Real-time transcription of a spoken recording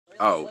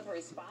Oh,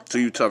 to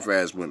you tough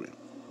ass women.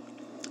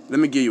 Let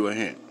me give you a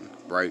hint,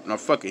 right? No,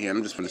 fuck a hint.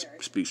 I'm just gonna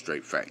speak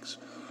straight facts.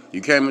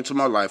 You came into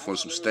my life on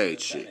some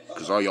stage shit,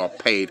 cause all y'all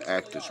paid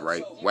actors,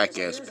 right? Whack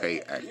ass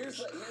paid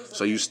actors.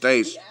 So you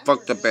staged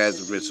fucked up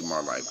ass events in my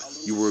life.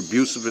 You were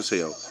abusive as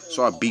hell,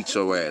 so I beat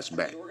your ass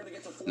back.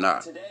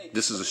 Nah,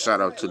 this is a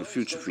shout out to the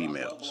future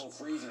females.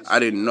 I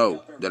didn't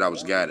know that I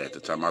was God at the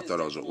time. I thought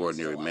I was an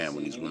ordinary man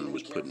when these women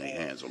was putting their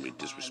hands on me,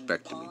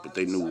 disrespecting me. But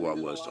they knew who I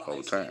was the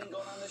whole time,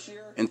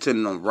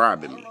 intending on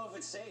robbing me.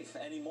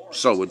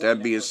 So with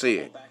that being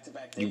said,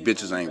 you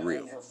bitches ain't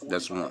real.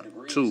 That's one.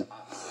 Two,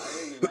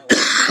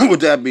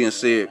 with that being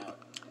said,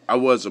 I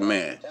was a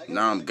man.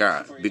 Now I'm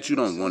God. Bitch, you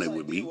don't want it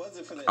with me.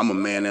 I'm a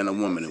man and a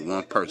woman in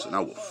one person. I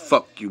will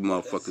fuck you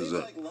motherfuckers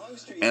up.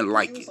 And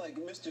like it.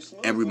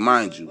 And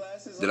remind you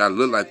that I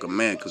look like a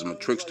man because I'm a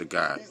trickster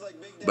guy.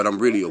 But I'm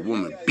really a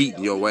woman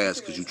beating your ass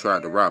because you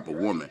tried to rob a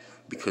woman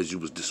because you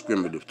was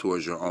discriminative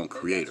towards your own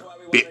creator.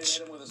 Bitch,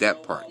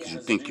 that part. Because you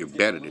think you're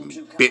better than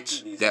me.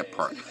 Bitch, that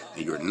part.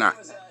 And you're not.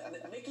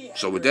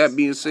 So with that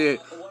being said,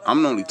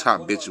 I'm the only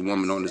top bitch and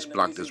woman on this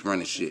block that's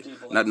running shit.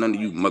 Not none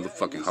of you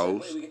motherfucking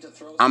hoes.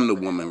 I'm the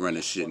woman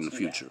running shit in the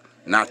future,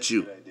 not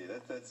you.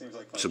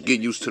 So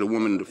get used to the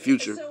woman in the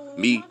future,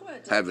 me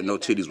having no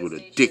titties with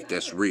a dick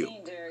that's real.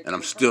 And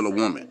I'm still a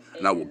woman,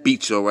 and I will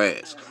beat your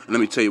ass. And let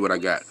me tell you what I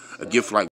got. A gift like